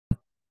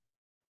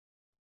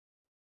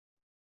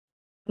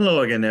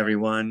Hello again,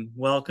 everyone.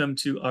 Welcome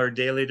to our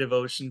daily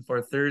devotion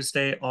for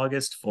Thursday,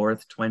 August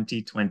 4th,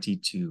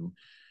 2022.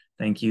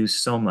 Thank you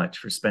so much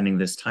for spending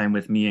this time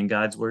with me in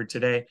God's Word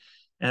today,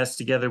 as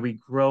together we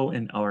grow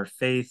in our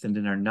faith and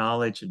in our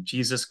knowledge of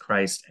Jesus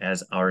Christ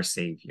as our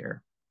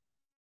Savior.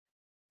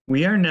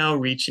 We are now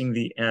reaching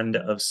the end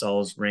of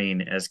Saul's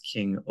reign as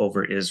king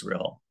over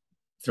Israel.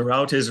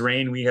 Throughout his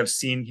reign, we have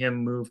seen him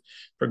move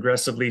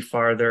progressively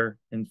farther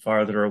and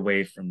farther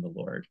away from the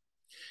Lord.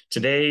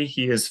 Today,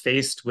 he is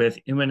faced with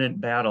imminent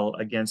battle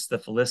against the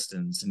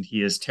Philistines, and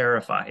he is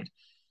terrified.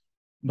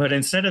 But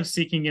instead of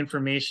seeking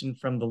information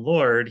from the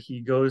Lord,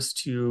 he goes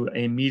to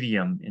a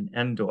medium in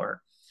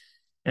Endor.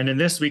 And in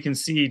this, we can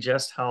see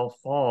just how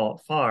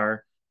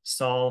far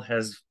Saul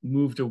has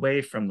moved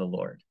away from the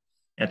Lord.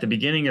 At the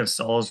beginning of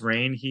Saul's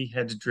reign, he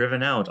had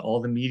driven out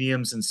all the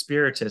mediums and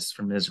spiritists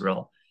from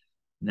Israel.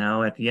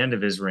 Now, at the end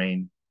of his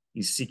reign,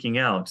 he's seeking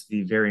out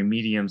the very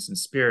mediums and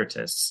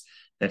spiritists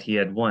that he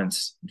had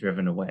once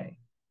driven away.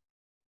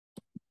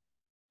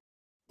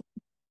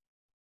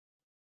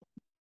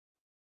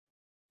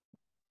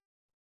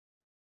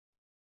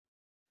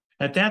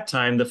 At that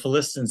time, the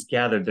Philistines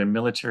gathered their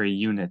military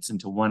units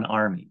into one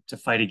army to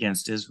fight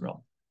against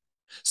Israel.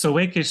 So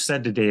Achish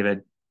said to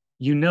David,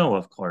 "You know,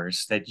 of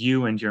course, that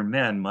you and your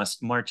men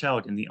must march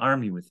out in the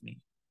army with me."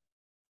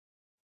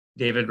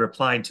 David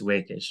replied to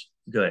Achish,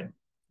 "Good.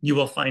 You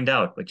will find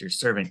out what your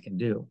servant can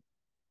do."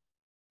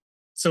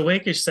 So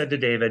Achish said to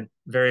David,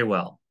 "Very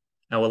well.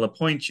 I will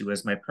appoint you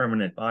as my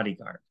permanent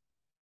bodyguard."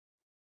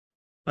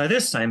 By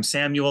this time,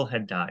 Samuel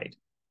had died.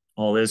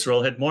 All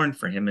Israel had mourned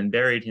for him and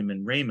buried him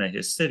in Ramah,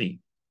 his city,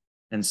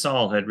 and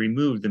Saul had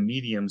removed the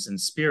mediums and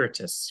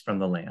spiritists from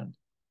the land.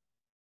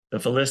 The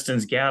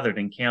Philistines gathered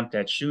and camped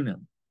at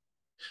Shunem.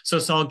 So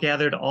Saul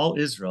gathered all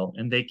Israel,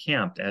 and they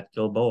camped at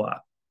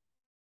Gilboa.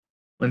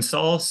 When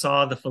Saul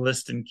saw the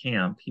Philistine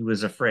camp, he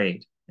was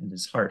afraid, and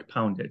his heart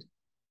pounded.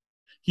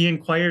 He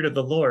inquired of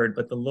the Lord,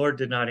 but the Lord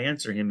did not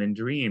answer him in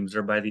dreams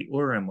or by the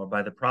Urim or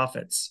by the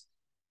prophets.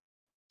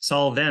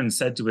 Saul then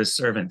said to his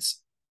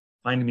servants,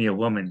 "Find me a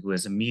woman who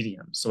is a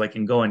medium, so I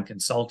can go and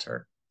consult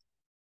her."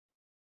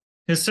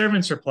 His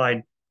servants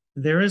replied,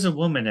 "There is a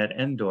woman at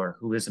Endor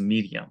who is a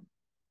medium."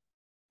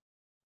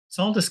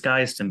 Saul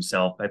disguised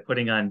himself by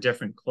putting on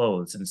different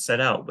clothes and set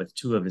out with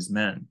two of his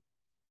men.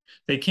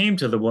 They came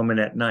to the woman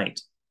at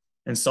night,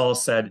 and Saul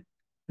said,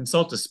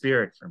 "Consult a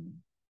spirit for me.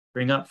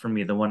 Bring up for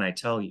me the one I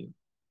tell you."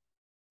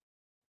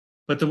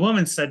 But the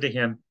woman said to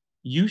him,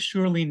 "You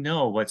surely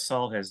know what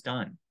Saul has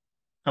done,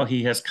 how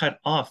he has cut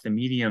off the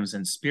mediums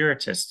and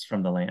spiritists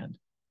from the land.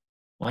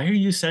 Why are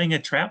you setting a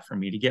trap for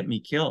me to get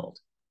me killed?"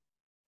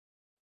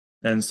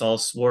 Then Saul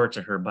swore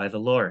to her by the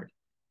Lord,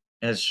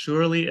 "As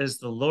surely as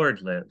the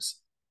Lord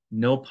lives,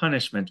 no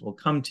punishment will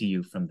come to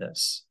you from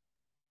this."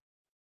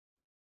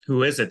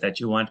 "Who is it that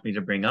you want me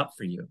to bring up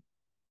for you?"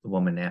 the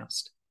woman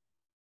asked.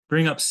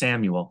 "Bring up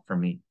Samuel for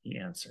me," he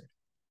answered.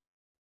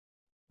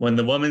 When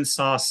the woman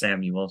saw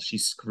Samuel, she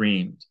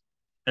screamed.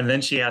 And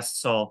then she asked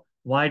Saul,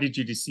 "Why did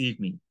you deceive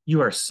me? You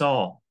are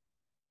Saul."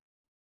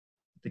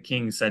 The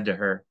king said to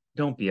her,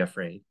 "Don't be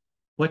afraid.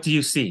 What do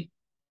you see?"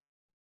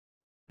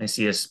 "I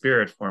see a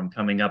spirit form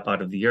coming up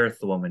out of the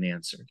earth," the woman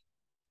answered.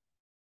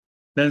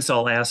 Then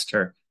Saul asked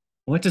her,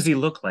 "What does he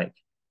look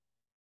like?"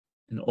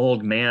 "An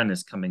old man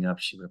is coming up,"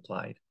 she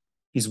replied.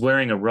 "He's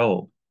wearing a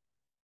robe."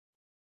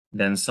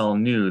 Then Saul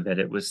knew that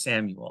it was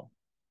Samuel,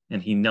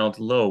 and he knelt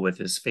low with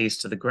his face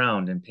to the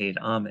ground and paid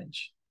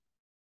homage.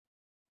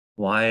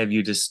 "Why have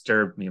you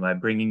disturbed me by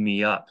bringing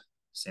me up?"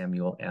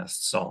 Samuel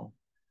asked Saul.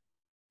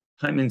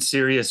 "I'm in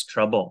serious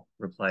trouble,"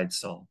 replied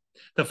Saul.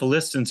 "The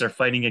Philistines are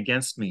fighting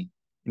against me,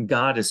 and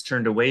God has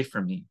turned away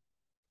from me.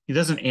 He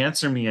doesn't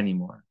answer me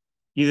anymore,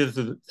 either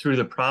through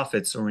the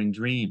prophets or in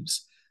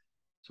dreams.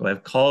 So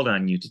I've called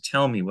on you to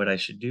tell me what I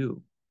should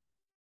do."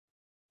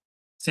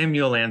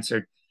 Samuel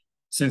answered,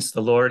 "Since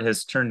the Lord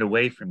has turned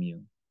away from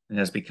you and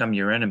has become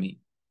your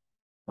enemy,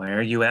 why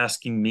are you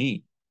asking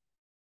me?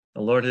 The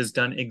Lord has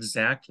done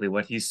exactly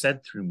what he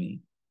said through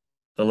me.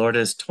 The Lord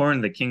has torn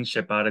the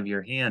kingship out of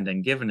your hand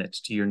and given it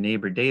to your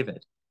neighbor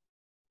David.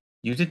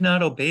 You did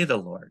not obey the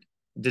Lord,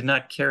 did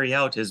not carry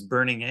out his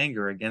burning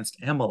anger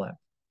against Amalek.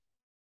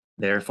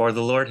 Therefore,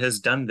 the Lord has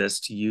done this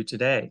to you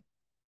today.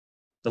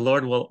 The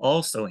Lord will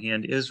also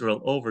hand Israel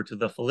over to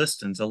the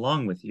Philistines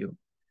along with you.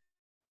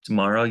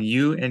 Tomorrow,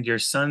 you and your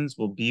sons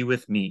will be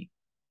with me,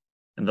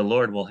 and the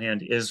Lord will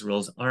hand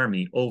Israel's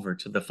army over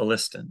to the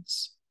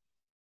Philistines."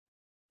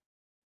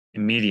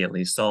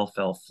 Immediately, Saul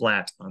fell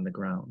flat on the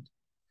ground.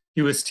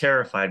 He was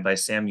terrified by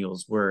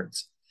Samuel's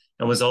words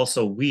and was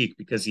also weak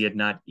because he had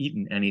not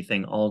eaten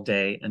anything all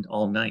day and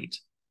all night.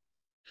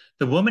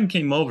 The woman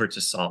came over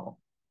to Saul,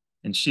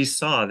 and she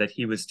saw that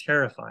he was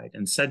terrified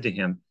and said to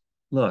him,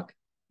 "Look,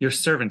 your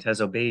servant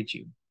has obeyed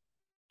you.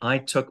 I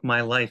took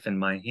my life in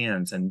my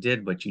hands and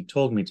did what you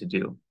told me to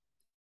do.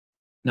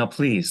 Now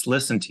please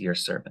listen to your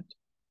servant.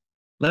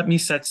 Let me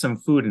set some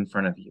food in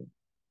front of you.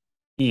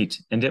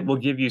 Eat, and it will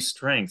give you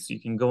strength so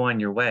you can go on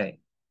your way."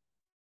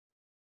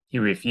 He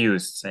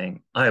refused,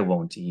 saying, "I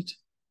won't eat."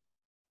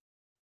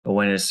 But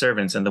when his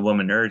servants and the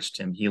woman urged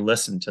him, he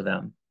listened to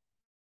them.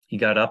 He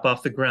got up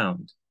off the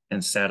ground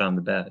and sat on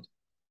the bed.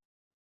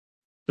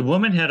 The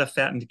woman had a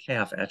fattened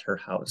calf at her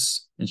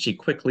house, and she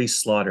quickly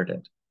slaughtered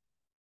it.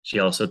 She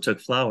also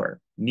took flour,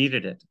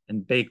 kneaded it,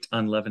 and baked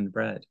unleavened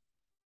bread.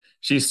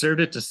 She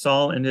served it to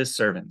Saul and his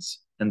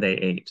servants, and they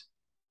ate.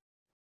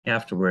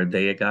 Afterward,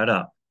 they got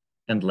up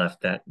and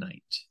left that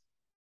night.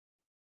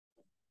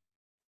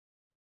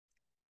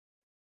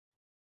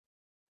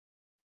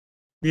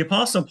 The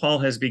Apostle Paul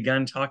has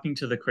begun talking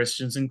to the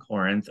Christians in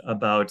Corinth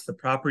about the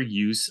proper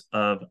use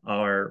of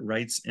our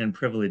rights and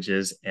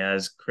privileges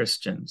as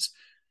Christians.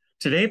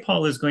 Today,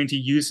 Paul is going to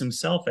use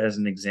himself as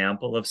an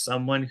example of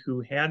someone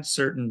who had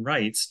certain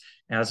rights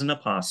as an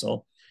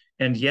apostle,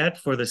 and yet,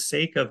 for the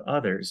sake of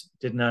others,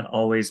 did not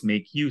always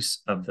make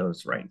use of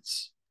those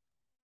rights.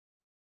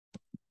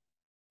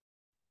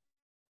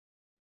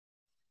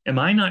 Am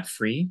I not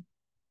free?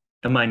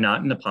 Am I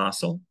not an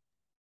apostle?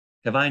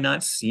 Have I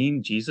not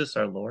seen Jesus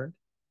our Lord?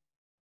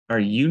 Are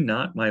you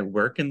not my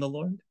work in the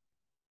Lord?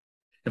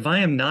 If I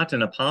am not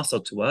an apostle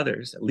to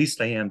others, at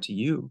least I am to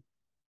you,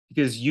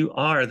 because you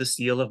are the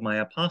seal of my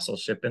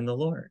apostleship in the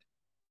Lord.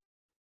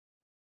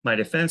 My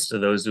defense to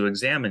those who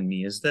examine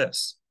me is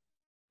this: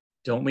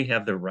 don't we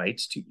have the right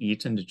to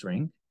eat and to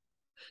drink?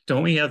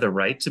 Don't we have the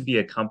right to be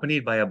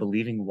accompanied by a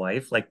believing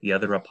wife like the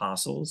other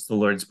apostles, the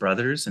Lord's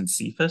brothers, and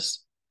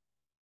Cephas?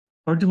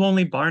 Or do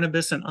only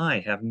Barnabas and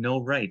I have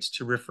no right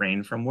to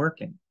refrain from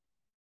working?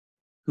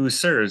 Who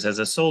serves as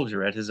a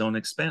soldier at his own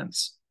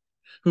expense?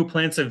 Who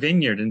plants a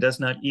vineyard and does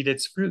not eat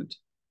its fruit?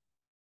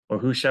 Or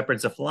who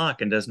shepherds a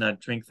flock and does not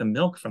drink the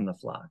milk from the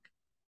flock?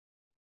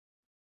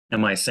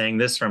 Am I saying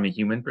this from a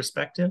human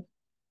perspective?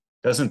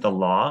 Doesn't the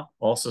law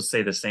also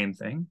say the same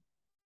thing?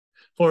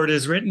 For it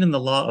is written in the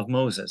law of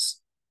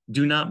Moses,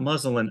 do not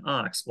muzzle an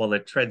ox while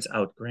it treads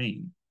out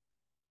grain.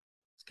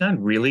 Is God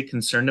really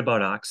concerned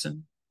about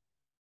oxen?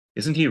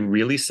 Isn't he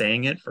really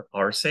saying it for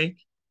our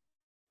sake?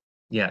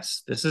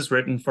 Yes, this is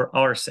written for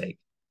our sake,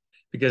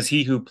 because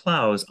he who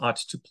plows ought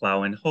to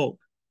plow in hope,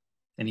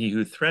 and he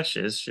who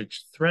threshes should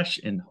thresh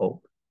in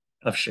hope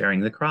of sharing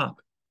the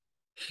crop.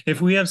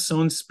 If we have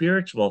sown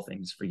spiritual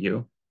things for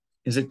you,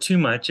 is it too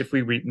much if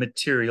we reap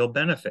material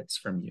benefits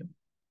from you?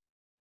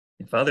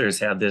 If others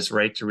have this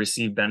right to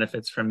receive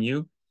benefits from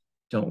you,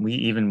 don't we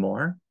even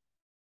more?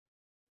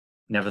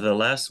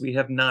 Nevertheless, we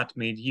have not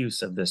made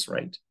use of this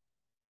right.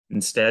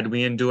 Instead,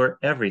 we endure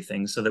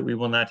everything so that we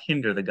will not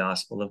hinder the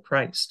gospel of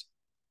Christ.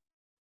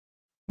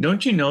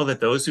 Don't you know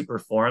that those who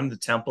perform the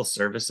temple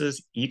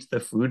services eat the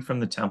food from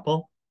the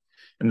temple,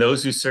 and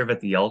those who serve at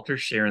the altar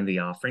share in the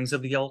offerings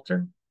of the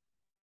altar?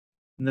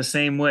 In the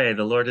same way,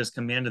 the Lord has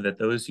commanded that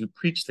those who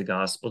preach the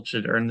gospel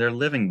should earn their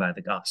living by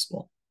the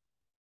gospel.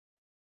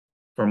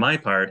 For my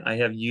part, I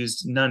have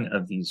used none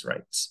of these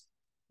rights,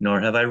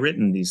 nor have I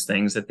written these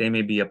things that they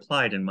may be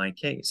applied in my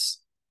case.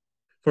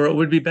 For it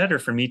would be better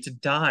for me to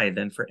die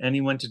than for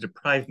anyone to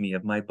deprive me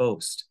of my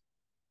boast.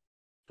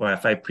 For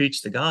if I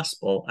preach the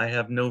gospel, I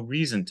have no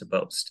reason to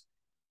boast,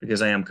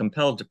 because I am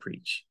compelled to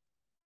preach.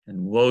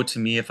 And woe to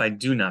me if I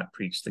do not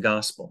preach the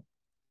gospel.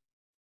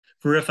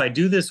 For if I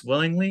do this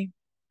willingly,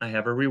 I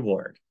have a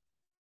reward.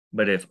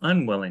 But if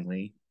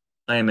unwillingly,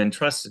 I am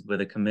entrusted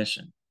with a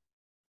commission.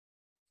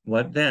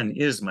 What then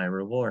is my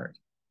reward?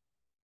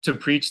 To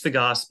preach the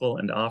gospel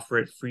and offer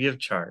it free of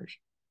charge,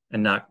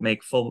 and not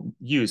make full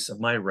use of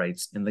my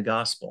rights in the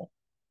gospel.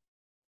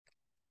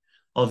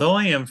 Although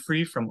I am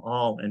free from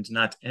all and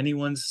not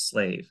anyone's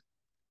slave,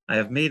 I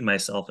have made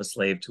myself a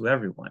slave to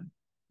everyone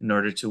in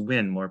order to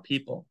win more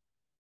people.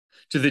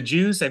 To the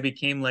Jews, I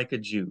became like a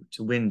Jew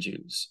to win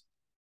Jews.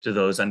 To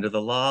those under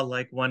the law,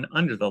 like one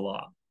under the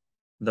law,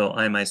 though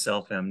I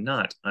myself am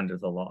not under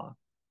the law,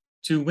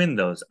 to win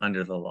those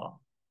under the law.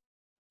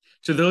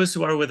 To those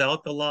who are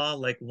without the law,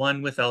 like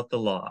one without the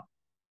law,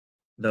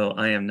 though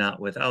I am not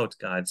without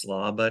God's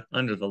law, but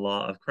under the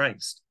law of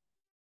Christ,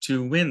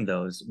 to win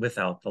those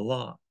without the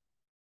law.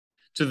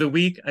 To the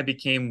weak, I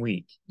became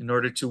weak in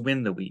order to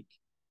win the weak.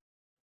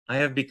 I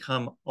have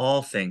become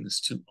all things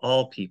to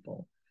all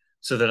people,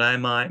 so that I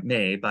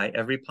may, by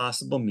every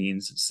possible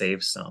means,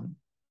 save some.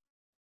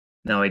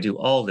 Now I do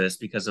all this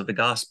because of the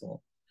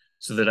gospel,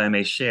 so that I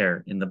may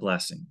share in the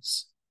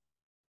blessings.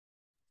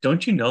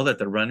 Don't you know that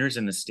the runners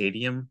in the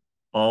stadium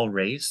all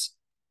race,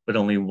 but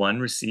only one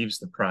receives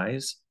the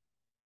prize?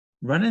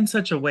 Run in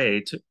such a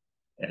way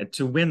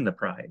to win the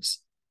prize.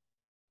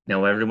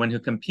 Now everyone who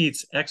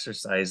competes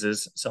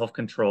exercises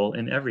self-control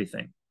in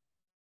everything.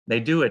 They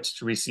do it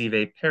to receive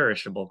a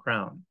perishable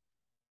crown,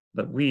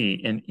 but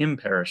we an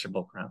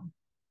imperishable crown.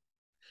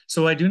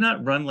 So I do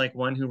not run like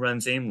one who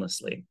runs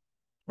aimlessly,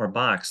 or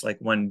box like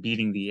one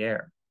beating the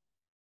air.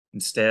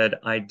 Instead,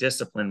 I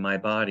discipline my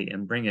body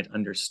and bring it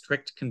under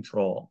strict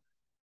control,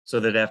 so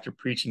that after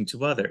preaching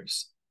to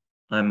others,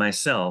 I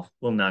myself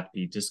will not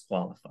be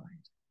disqualified.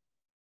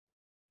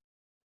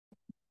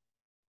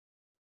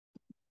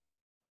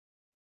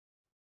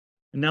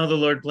 And now the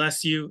Lord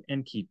bless you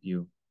and keep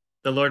you.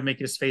 The Lord make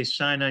his face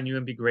shine on you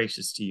and be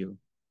gracious to you.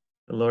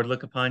 The Lord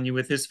look upon you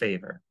with his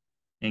favor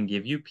and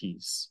give you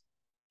peace.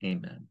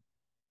 Amen.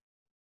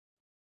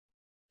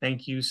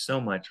 Thank you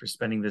so much for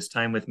spending this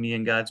time with me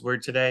in God's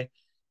Word today.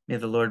 May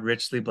the Lord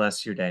richly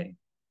bless your day.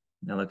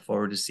 And I look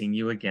forward to seeing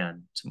you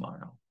again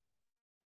tomorrow.